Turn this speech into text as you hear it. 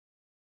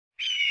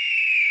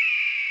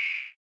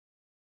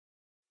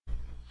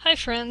Hi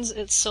friends,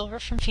 it's Silver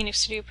from Phoenix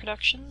Studio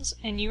Productions,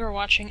 and you are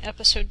watching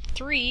episode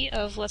 3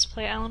 of Let's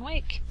Play Alan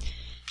Wake.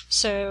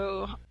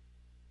 So,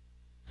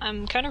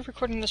 I'm kind of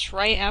recording this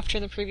right after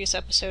the previous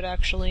episode,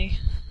 actually.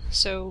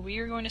 So we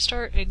are going to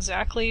start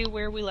exactly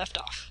where we left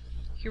off.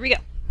 Here we go.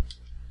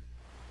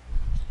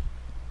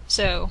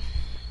 So,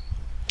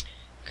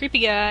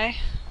 creepy guy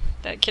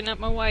that kidnapped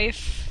my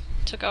wife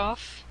took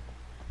off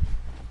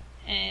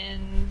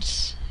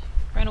and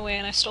ran away,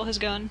 and I stole his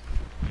gun.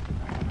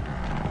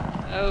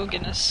 Oh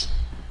goodness.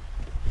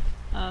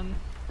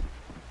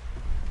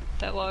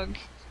 That log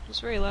was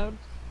very loud.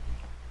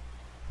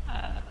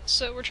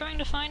 So we're trying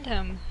to find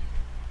him,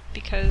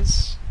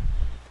 because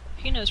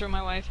he knows where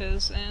my wife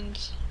is, and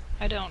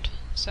I don't,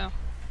 so...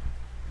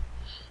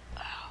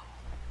 Oh,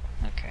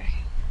 okay.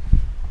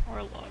 Or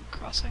a log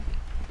crossing.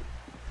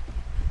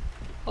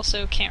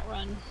 Also, can't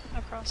run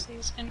across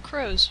these. And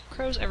crows.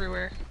 Crows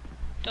everywhere.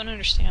 Don't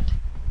understand.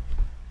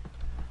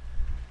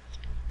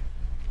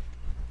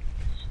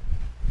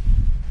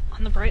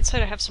 On the bright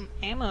side, I have some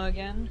ammo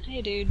again.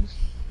 Hey, dude.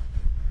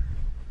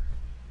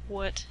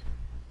 What?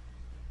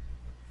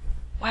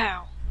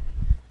 Wow.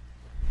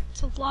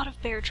 It's a lot of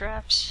bear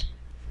traps.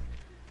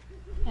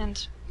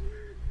 And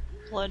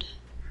blood.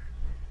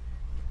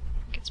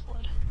 I think it's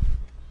blood.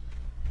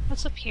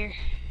 What's up here?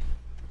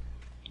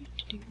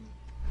 Doo-doo-doo.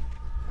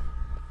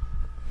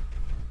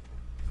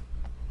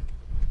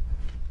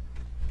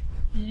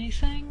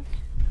 Anything?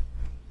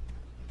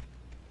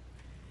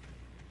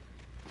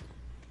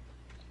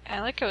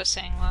 Like I was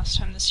saying last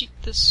time,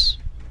 this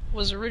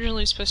was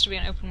originally supposed to be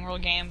an open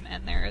world game,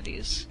 and there are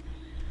these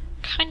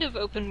kind of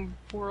open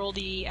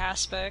worldy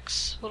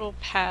aspects, little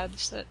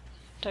paths that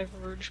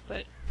diverge,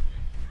 but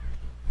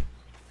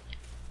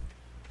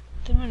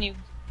then when you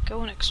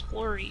go and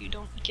explore, you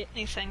don't get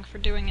anything for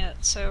doing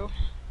it, so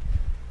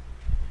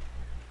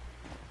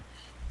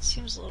it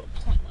seems a little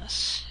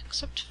pointless.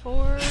 Except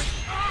for...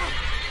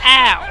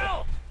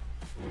 Ow!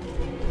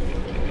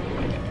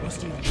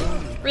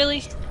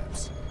 Really?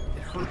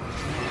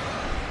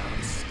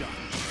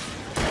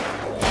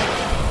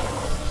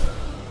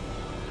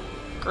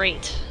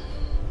 Great.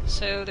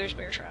 So there's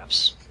bear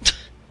traps.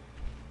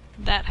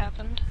 That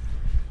happened.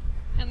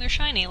 And they're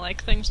shiny,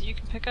 like things that you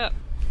can pick up.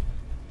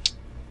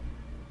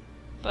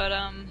 But,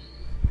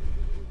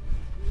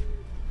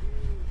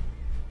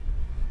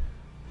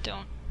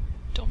 don't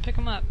pick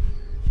them up.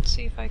 Let's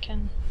see if I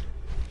can...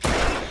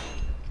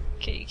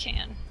 Okay, you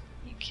can.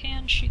 You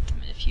can shoot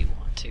them if you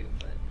want to,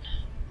 but...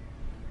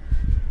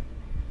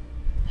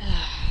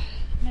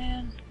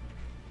 Man.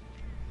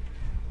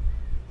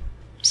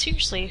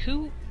 Seriously,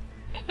 who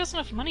has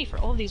enough money for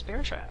all of these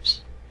bear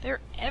traps? They're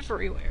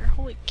everywhere.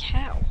 Holy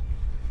cow.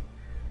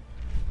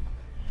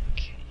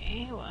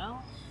 Okay,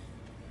 well...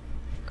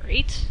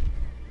 Great.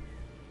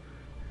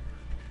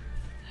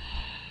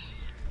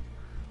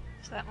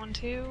 Is that one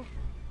too?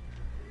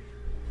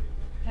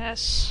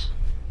 Yes.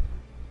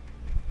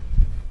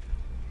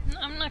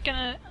 I'm not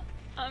gonna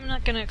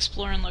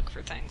explore and look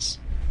for things.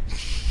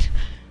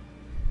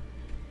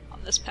 On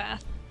this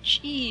path.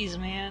 Jeez,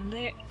 man.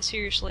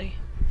 Seriously.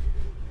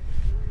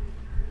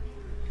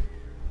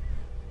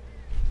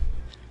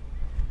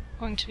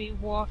 Going to be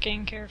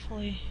walking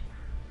carefully.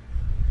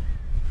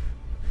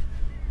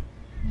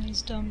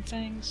 These dumb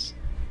things.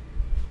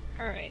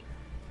 Alright.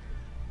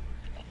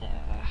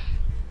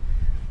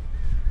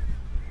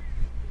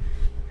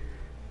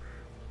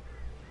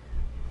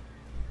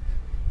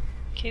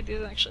 Okay,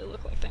 these actually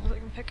look like things I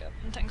can pick up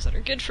and things that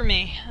are good for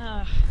me.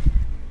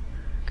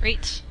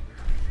 Great.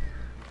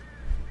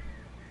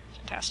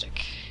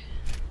 Fantastic.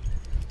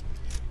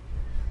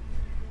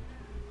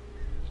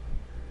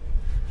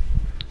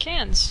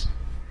 Cans.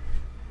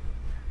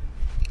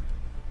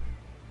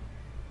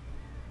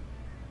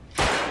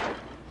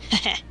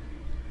 I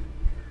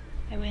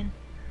win.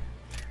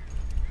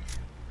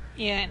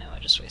 Yeah, I know, I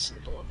just wasted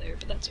the bullet there,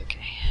 but that's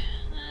okay.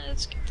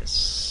 Let's get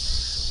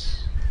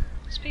this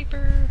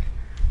paper.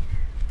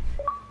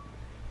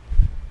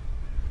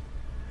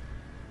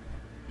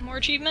 More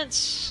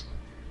achievements!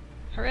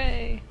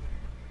 Hooray!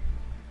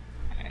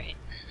 Alright.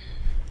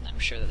 I'm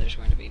sure that there's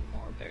going to be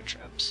more bear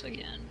traps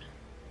again.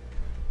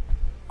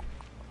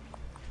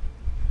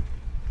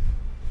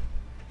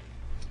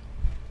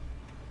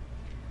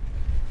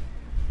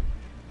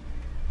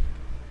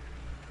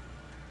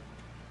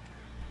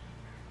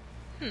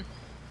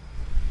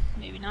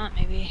 Maybe not,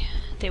 maybe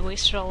they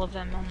wasted all of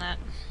them on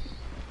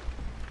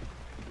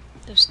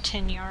those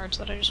 10 yards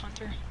that I just went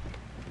through.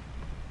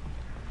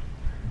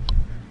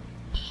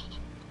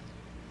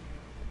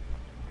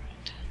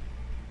 Right.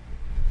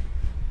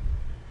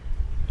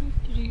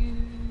 Doo-doo-doo.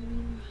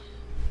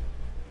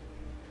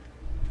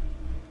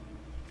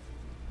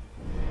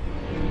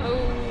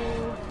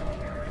 Oh.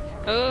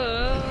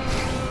 Oh.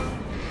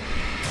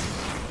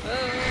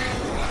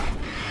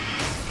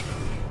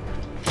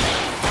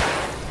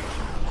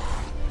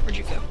 Where'd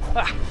you go?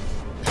 Ah!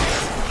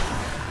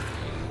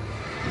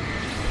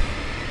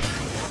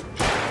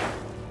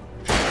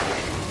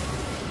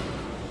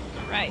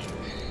 Right.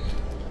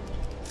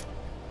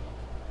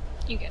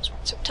 You guys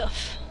weren't so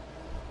tough.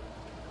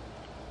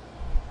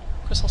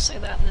 course I'll say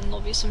that, and then there'll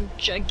be some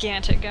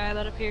gigantic guy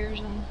that appears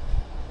and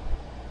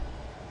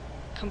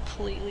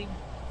completely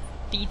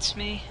beats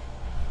me.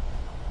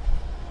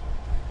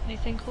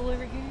 Anything cool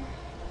over here?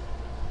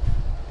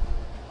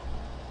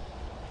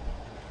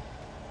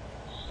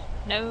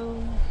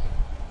 No,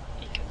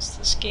 because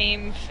this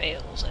game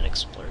fails at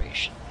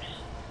exploration.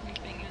 I'm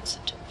giving you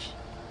incentive.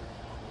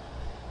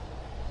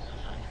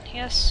 Fine.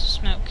 Yes,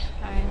 smoke.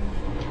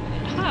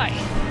 And hi.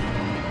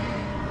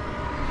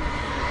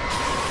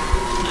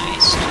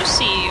 Nice to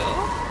see you.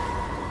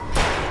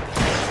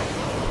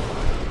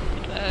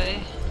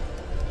 Goodbye.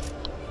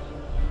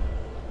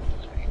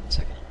 Sorry, 1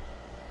 second.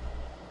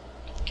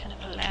 Kind of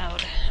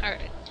loud.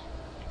 Alright.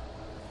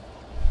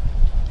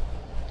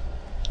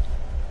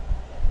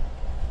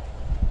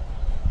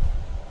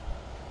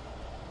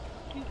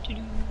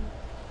 Doo-doo-doo.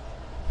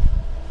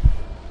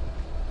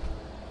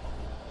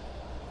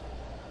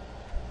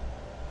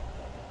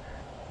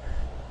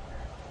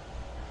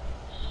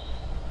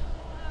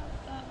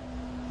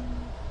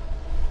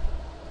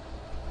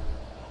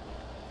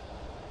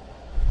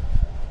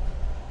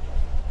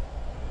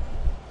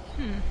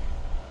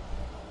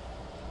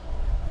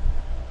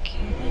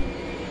 Okay.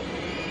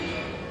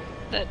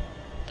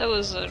 That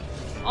was an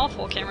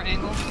awful camera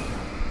angle.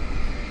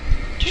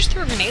 Did you just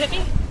throw a grenade at me?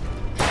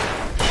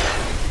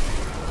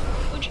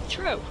 What'd you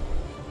throw?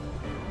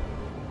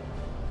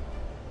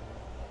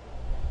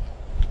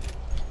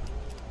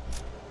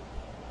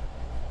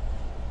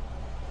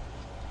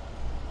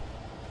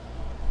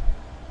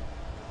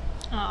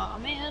 Aw,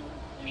 man.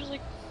 There's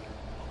like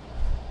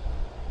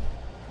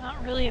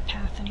not really a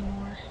path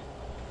anymore.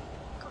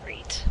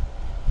 Great.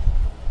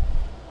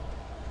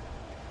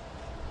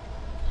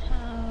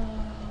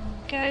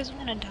 Guys, I'm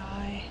gonna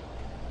die.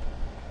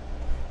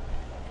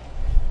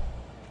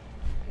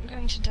 I'm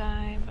going to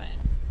die, but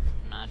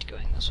I'm not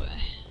going this way.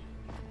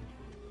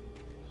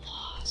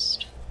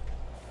 Lost.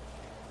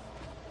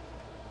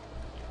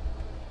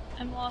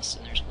 I'm lost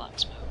and there's black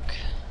smoke.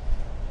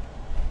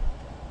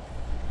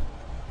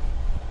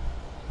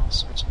 All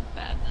sorts of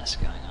badness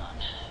going on.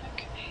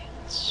 Okay,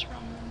 let's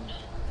run.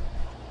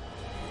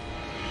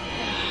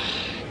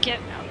 Get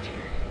out of here.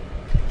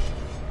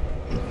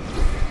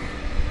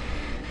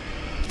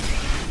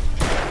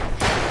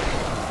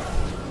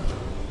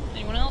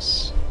 Anyone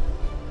else?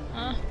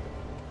 Huh?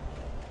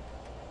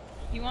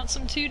 You want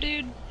some too,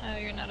 dude? Oh,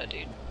 you're not a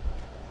dude.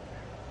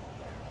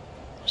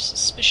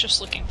 Suspicious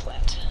looking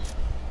plant.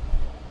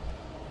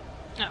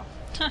 Oh.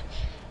 Huh.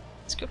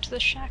 Let's go up to the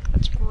shack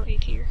that's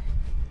right here.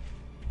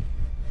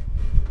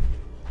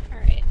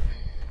 Alright.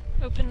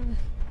 Open.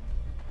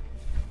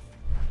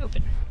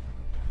 Open.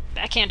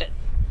 Backhand it.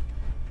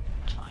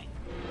 Fine.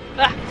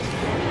 Ah!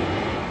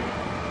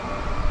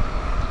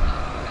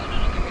 Oh, got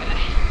another guy.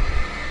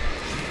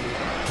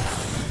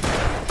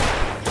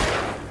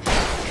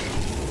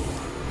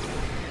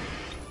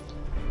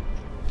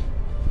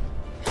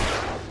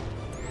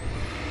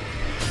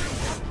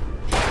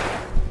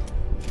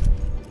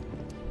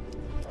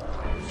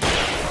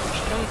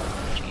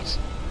 Jeez.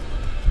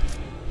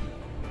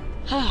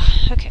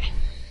 Ah, okay.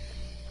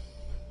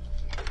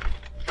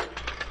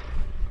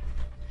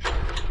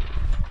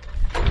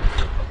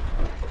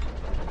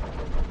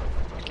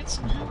 Get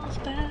some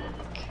health back.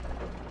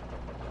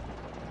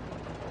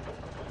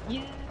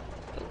 Yeah.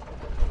 Oh.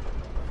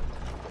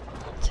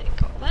 I'll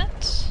take all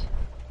that.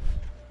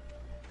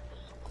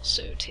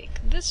 Also take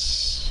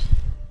this.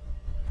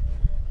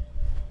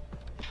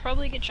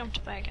 Probably get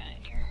jumped by a guy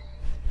in here.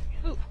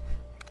 Ooh.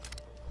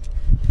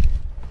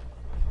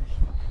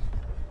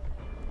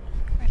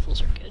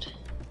 Rifles are good.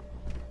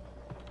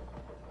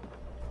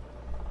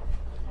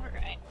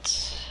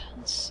 Alright.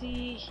 Let's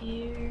see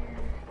here.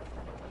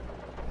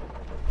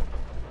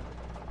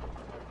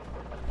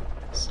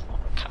 Some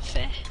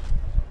cafe.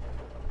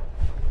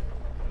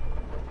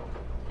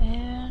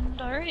 And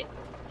alright.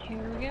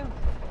 Here we go.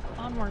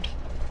 Onward.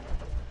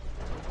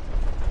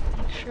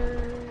 Make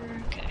sure.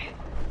 Okay.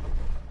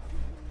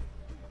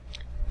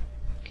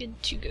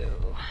 Good to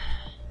go.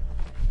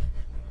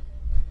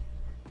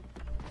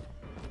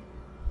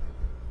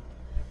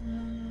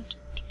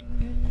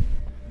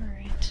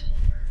 Alright.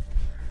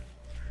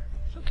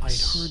 Focus.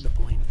 I'd heard the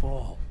plane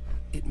fall.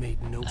 It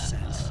made no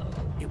sense.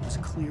 It was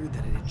clear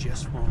that it had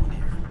just fallen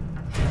here.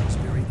 It was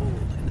very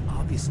old and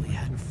obviously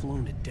hadn't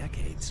flown in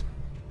decades.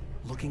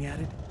 Looking at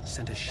it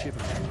sent a shiver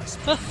through my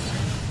spine.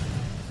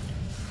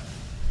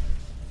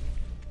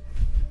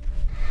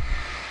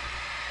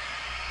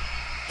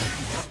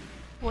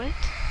 What?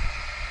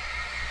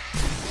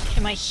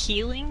 Am I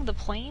healing the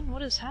plane?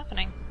 What is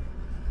happening?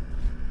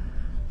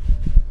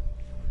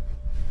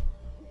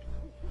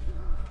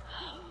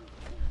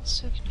 It's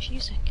so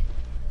confusing.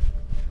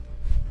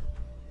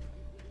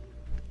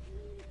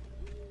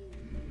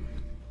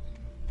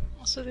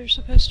 Also, there's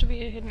supposed to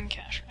be a hidden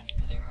cache around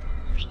here.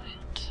 Where's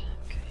that?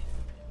 Okay.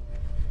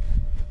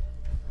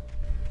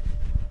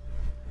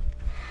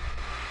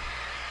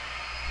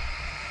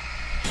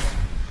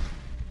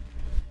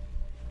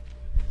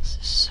 This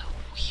is so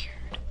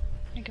weird.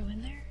 Can I go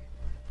in there?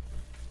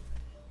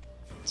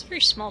 It's a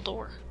very small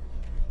door.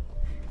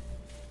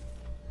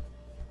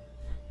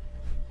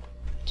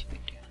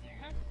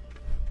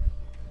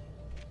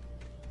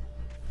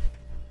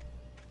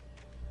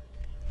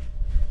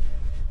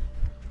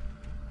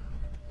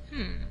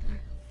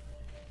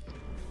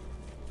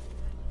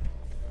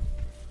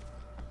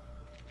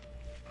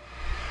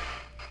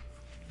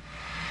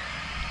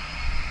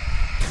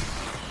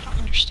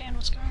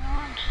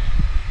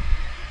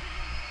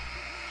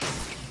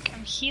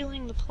 I'm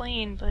healing the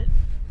plane, but...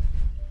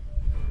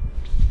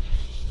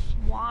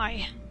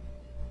 why?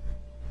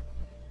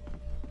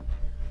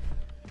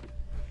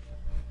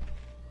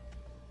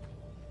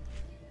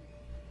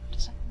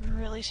 Doesn't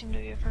really seem to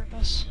be a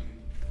purpose.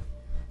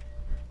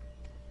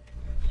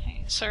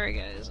 Hey, sorry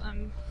guys,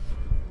 I'm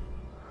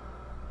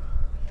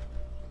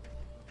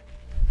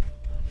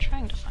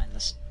trying to find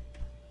this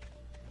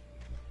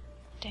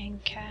dang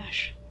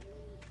cache.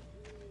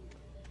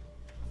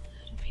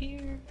 Up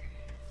here.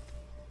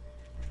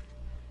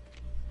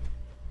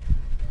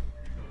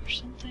 Or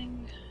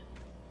something.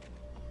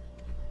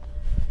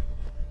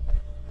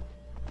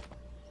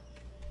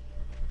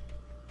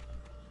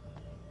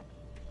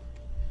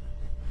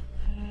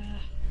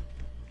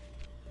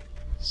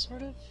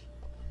 Sort of.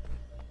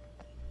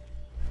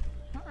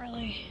 Not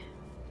really.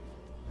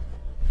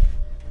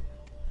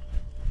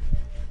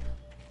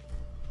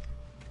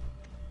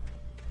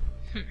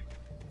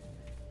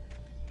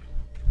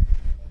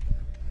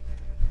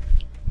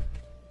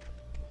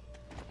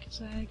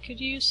 Because I could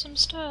use some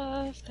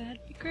stuff,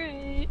 that'd be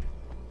great.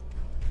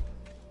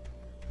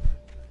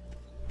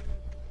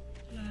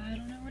 But I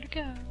don't know where to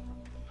go.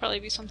 Probably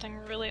be something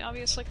really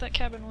obvious like that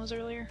cabin was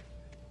earlier.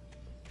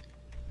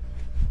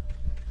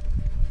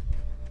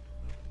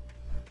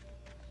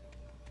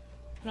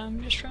 But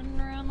I'm just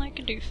running around like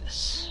a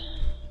doofus.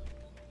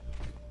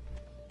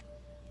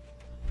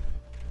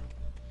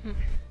 You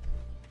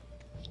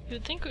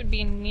would think it would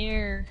be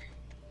near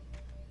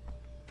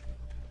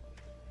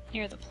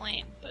the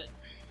plane, but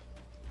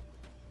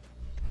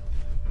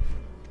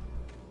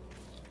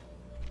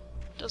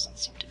doesn't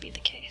seem to be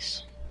the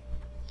case.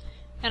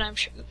 And I'm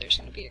sure that there's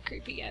going to be a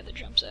creepy guy that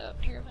jumps out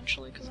here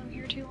eventually because I'm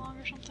here too long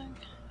or something.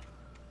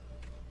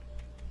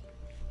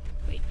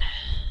 Wait.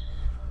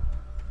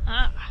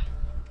 Ah.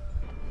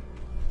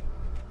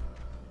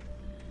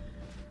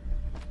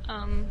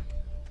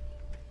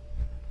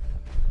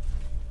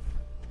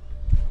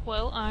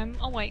 Well, I'm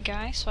a white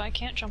guy, so I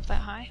can't jump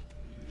that high,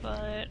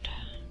 but...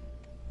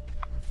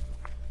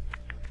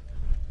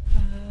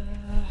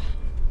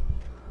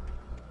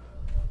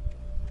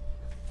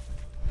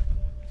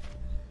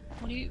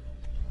 What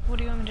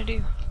do you want me to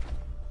do?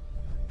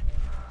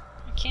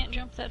 I can't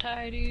jump that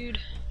high, dude.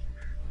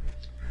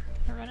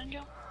 A run and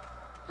jump?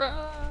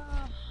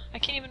 I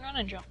can't even run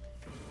and jump.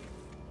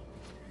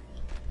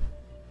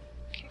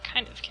 Okay,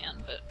 kind of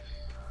can, but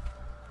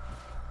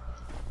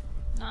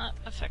not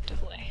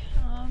effectively.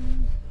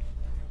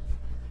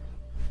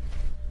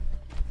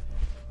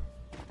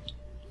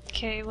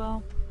 Okay,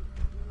 well,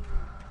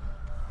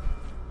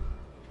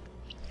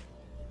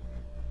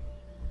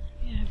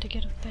 I have to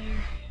get up there.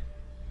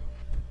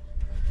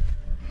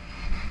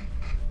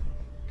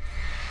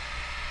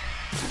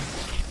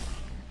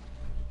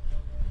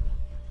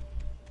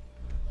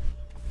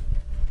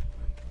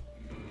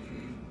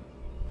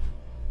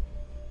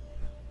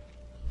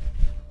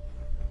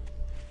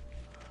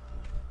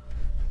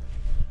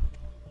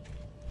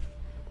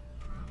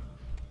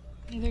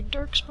 Are there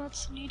dark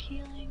spots that need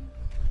healing?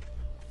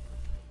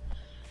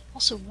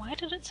 Also, why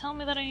did it tell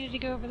me that I needed to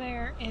go over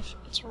there if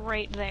it's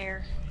right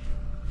there?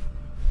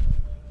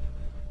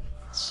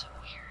 It's so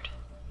weird.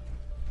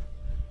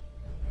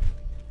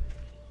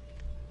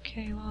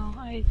 Okay, well,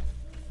 I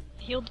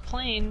healed the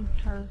plane,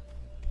 or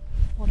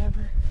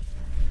whatever.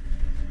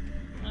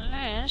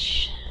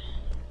 Ash.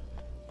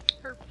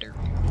 Herp derp.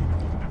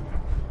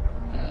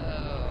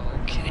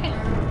 Okay.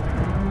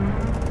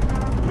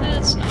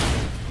 That's not.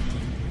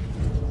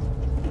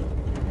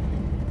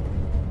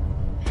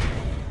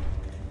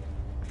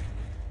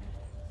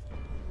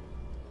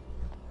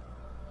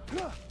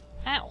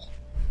 Ow.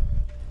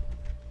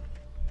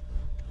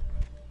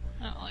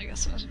 Oh, well, I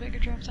guess it was a bigger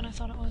drop than I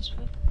thought it was,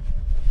 but...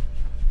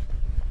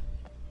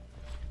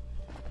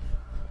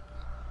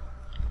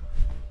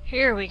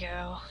 Here we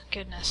go.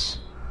 Goodness.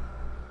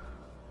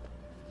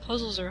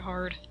 Puzzles are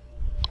hard.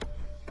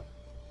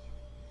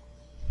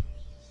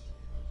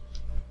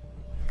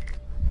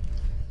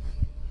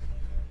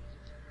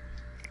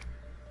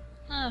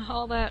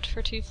 All that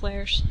for 2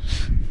 flares.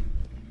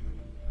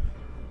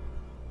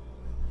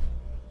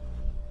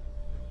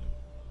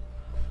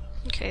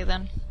 Okay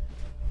then.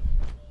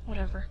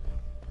 Whatever.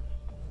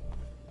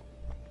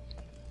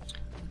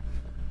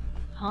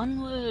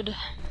 Onward.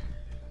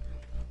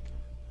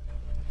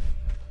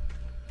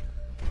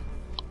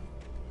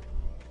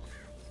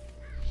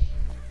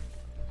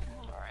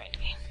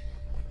 Alrighty.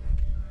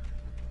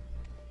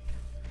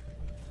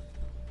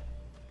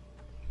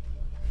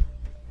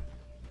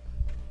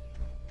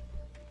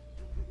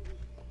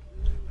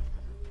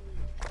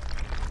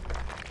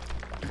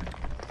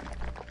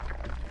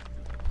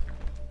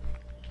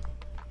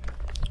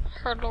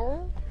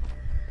 Hello?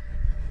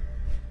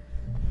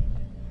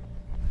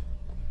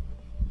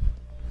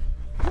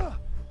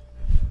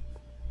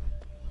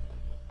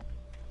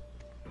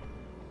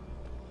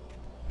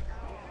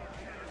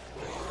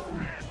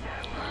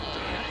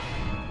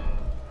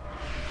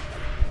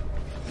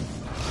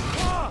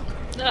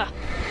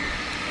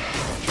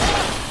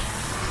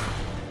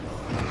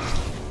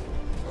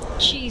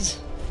 Jeez.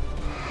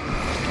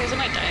 Guys, I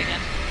might die again.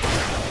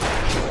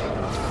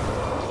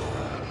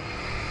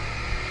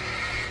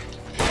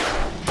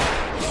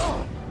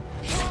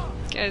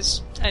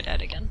 guys, I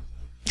died again.